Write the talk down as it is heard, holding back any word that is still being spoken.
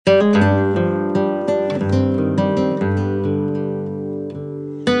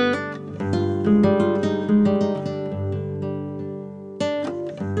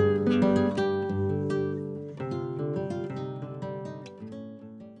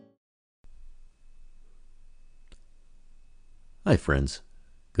Hi, friends.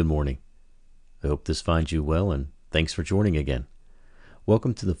 Good morning. I hope this finds you well, and thanks for joining again.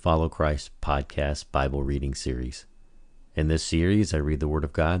 Welcome to the Follow Christ podcast Bible reading series. In this series, I read the Word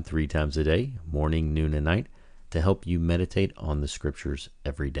of God 3 times a day, morning, noon, and night, to help you meditate on the Scriptures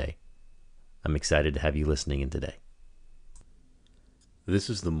every day. I'm excited to have you listening in today. This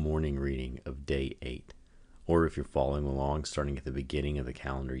is the morning reading of day 8, or if you're following along starting at the beginning of the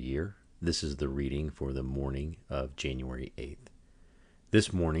calendar year, this is the reading for the morning of January 8th.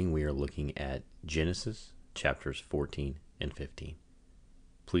 This morning we are looking at Genesis chapters 14 and 15.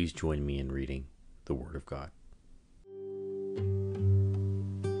 Please join me in reading the Word of God.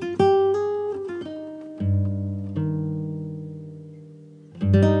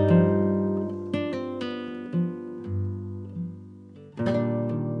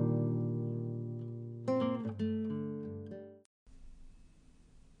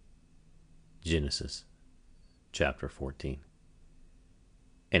 Genesis chapter 14.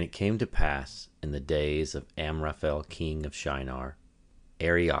 And it came to pass in the days of Amraphel king of Shinar,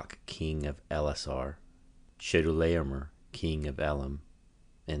 Arioch king of Elasar, Chedorlaomer king of Elam,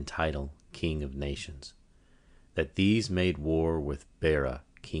 and Tidal king of nations, that these made war with Bera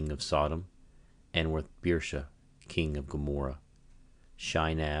king of Sodom, and with Birsha king of Gomorrah,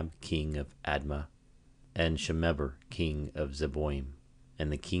 Shinab king of Admah, and Shemeber king of Zeboim,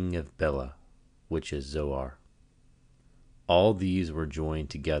 and the king of Bela, which is Zoar. All these were joined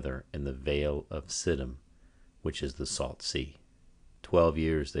together in the vale of Siddim, which is the Salt Sea. 12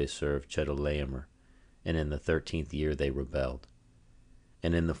 years they served Chedorlaomer, and in the 13th year they rebelled.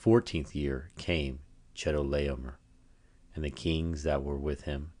 And in the 14th year came Chedorlaomer, and the kings that were with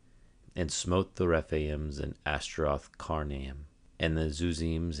him, and smote the Rephaims in Ashtaroth Karnaim, and the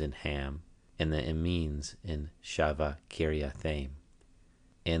Zuzims in Ham, and the Emines in Shaveh Kiriathaim,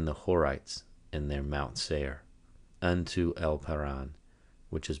 and the Horites in their Mount Seir, unto El Paran,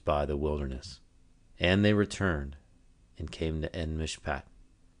 which is by the wilderness. And they returned, and came to En Mishpat,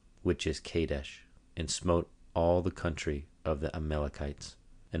 which is Kadesh, and smote all the country of the Amalekites,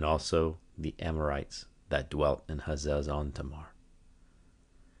 and also the Amorites that dwelt in Hazazon Tamar.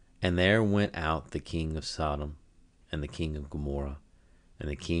 And there went out the king of Sodom, and the king of Gomorrah, and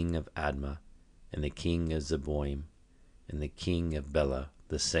the king of Admah, and the king of Zeboim, and the king of Bela,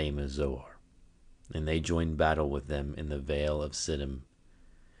 the same as Zoar. And they joined battle with them in the vale of Siddim,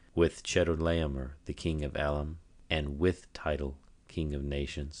 with Chedorlaomer the king of Elam, and with Tidal king of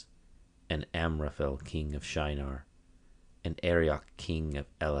nations, and Amraphel king of Shinar, and Arioch king of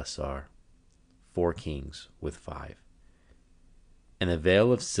Elasar, 4 kings with 5. And the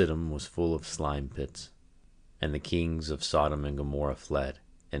vale of Siddim was full of slime pits, and the kings of Sodom and Gomorrah fled,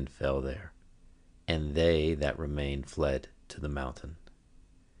 and fell there, and they that remained fled to the mountain.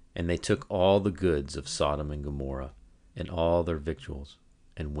 And they took all the goods of Sodom and Gomorrah, and all their victuals,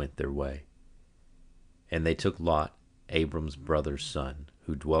 and went their way. And they took Lot, Abram's brother's son,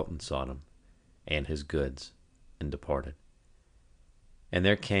 who dwelt in Sodom, and his goods, and departed. And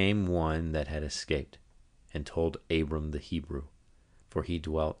there came one that had escaped, and told Abram the Hebrew, for he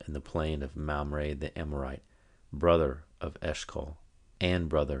dwelt in the plain of Mamre the Amorite, brother of Eshcol, and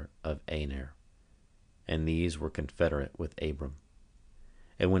brother of Aner. And these were confederate with Abram.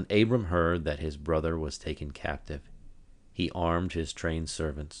 And when Abram heard that his brother was taken captive, he armed his trained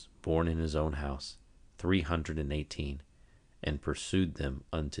servants, born in his own house, 318, and pursued them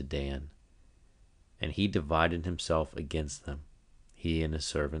unto Dan. And he divided himself against them, he and his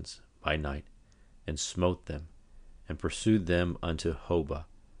servants, by night, and smote them, and pursued them unto Hobah,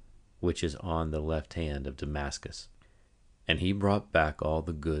 which is on the left hand of Damascus. And he brought back all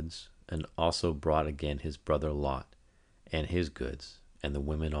the goods, and also brought again his brother Lot, and his goods, and the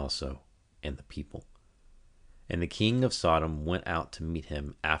women also, and the people. And the king of Sodom went out to meet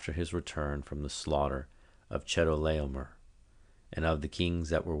him after his return from the slaughter of Chedorlaomer, and of the kings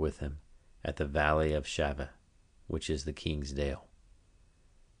that were with him, at the valley of Shaveh, which is the king's dale.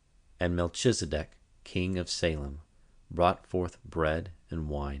 And Melchizedek, king of Salem, brought forth bread and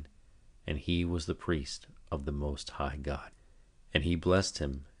wine, and he was the priest of the Most High God. And he blessed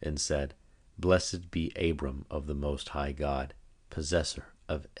him, and said, Blessed be Abram of the Most High God, possessor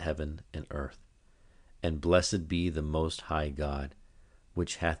of heaven and earth. And blessed be the Most High God,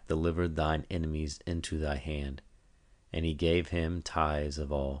 which hath delivered thine enemies into thy hand. And he gave him tithes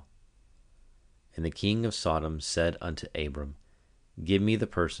of all. And the king of Sodom said unto Abram, Give me the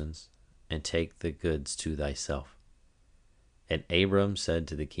persons, and take the goods to thyself. And Abram said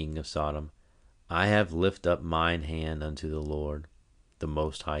to the king of Sodom, I have lifted up mine hand unto the Lord, the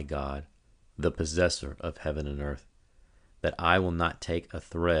Most High God, the possessor of heaven and earth, that I will not take a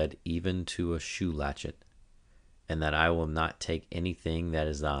thread even to a shoe latchet. and that I will not take anything that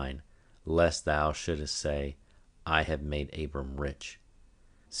is thine, lest thou shouldest say, I have made Abram rich,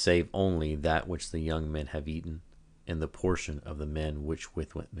 save only that which the young men have eaten, and the portion of the men which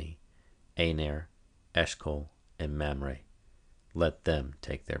with me, Aner, Eshcol, and Mamre. Let them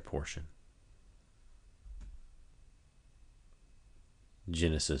take their portion.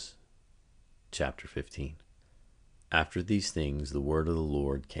 Genesis chapter 15. After these things the word of the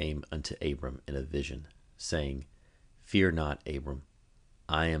Lord came unto Abram in a vision, saying, Fear not, Abram,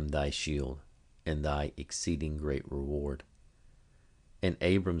 I am thy shield, and thy exceeding great reward. And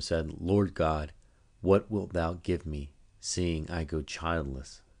Abram said, Lord God, what wilt thou give me, seeing I go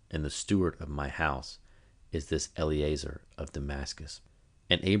childless, and the steward of my house is this Eliezer of Damascus?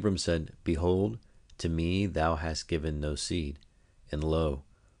 And Abram said, Behold, to me thou hast given no seed, and lo,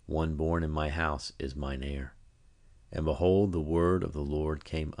 one born in my house is mine heir. And behold, the word of the Lord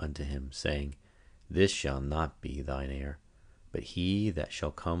came unto him, saying, This shall not be thine heir, but he that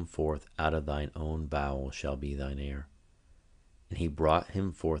shall come forth out of thine own bowels shall be thine heir. And he brought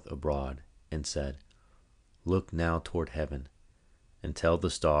him forth abroad, and said, Look now toward heaven, and tell the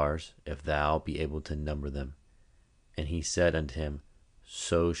stars, if thou be able to number them. And he said unto him,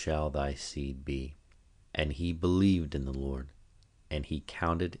 So shall thy seed be. And he believed in the Lord, and he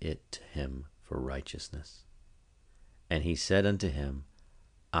counted it to him for righteousness. And he said unto him,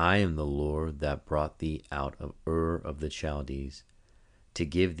 I am the Lord that brought thee out of Ur of the Chaldees, to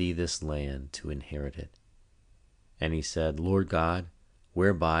give thee this land to inherit it. And he said, Lord God,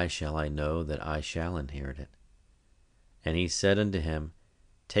 whereby shall I know that I shall inherit it? And he said unto him,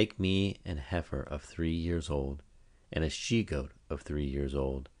 Take me an heifer of 3 years old, and a she-goat of 3 years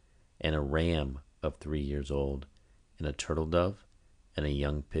old, and a ram of 3 years old, and a turtle dove, and a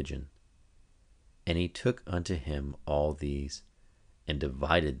young pigeon. And he took unto him all these, and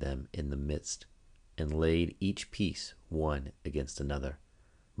divided them in the midst, and laid each piece one against another.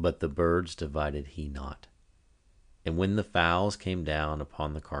 But the birds divided he not. And when the fowls came down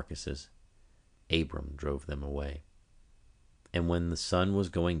upon the carcasses, Abram drove them away. And when the sun was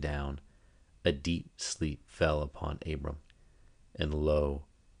going down, a deep sleep fell upon Abram, and lo,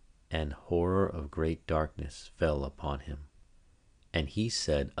 an horror of great darkness fell upon him. And he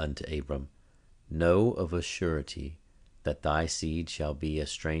said unto Abram, Know of a surety that thy seed shall be a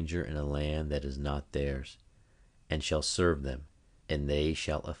stranger in a land that is not theirs, and shall serve them, and they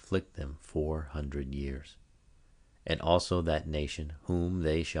shall afflict them 400 years. And also that nation whom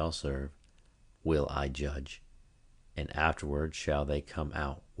they shall serve will I judge, and afterward shall they come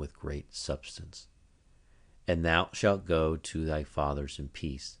out with great substance. And thou shalt go to thy fathers in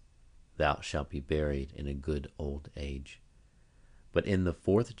peace, thou shalt be buried in a good old age. But in the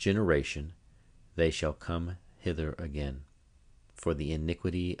 4th generation they shall come hither again, for the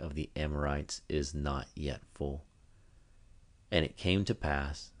iniquity of the Amorites is not yet full. And it came to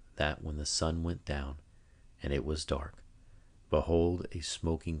pass that when the sun went down, and it was dark, behold, a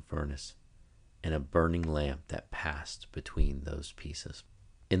smoking furnace, and a burning lamp that passed between those pieces.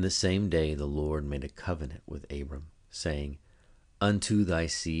 In the same day the Lord made a covenant with Abram, saying, Unto thy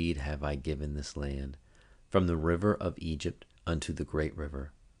seed have I given this land, from the river of Egypt unto the great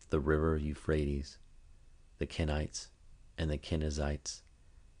river, the river Euphrates, the Kenites, and the Kenizzites,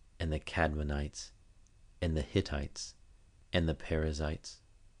 and the Cadmonites, and the Hittites, and the Perizzites,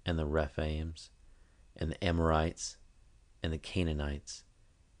 and the Rephaims, and the Amorites, and the Canaanites,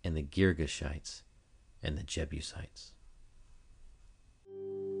 and the Girgashites, and the Jebusites.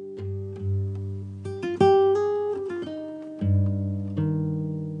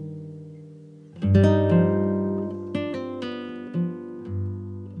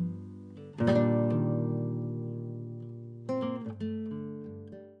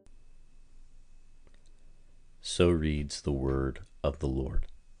 So reads the word of the Lord.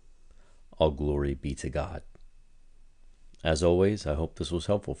 All glory be to God. As always, I hope this was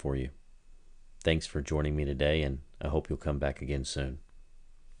helpful for you. Thanks for joining me today, and I hope you'll come back again soon.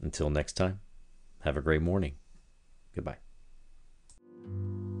 Until next time, have a great morning. Goodbye.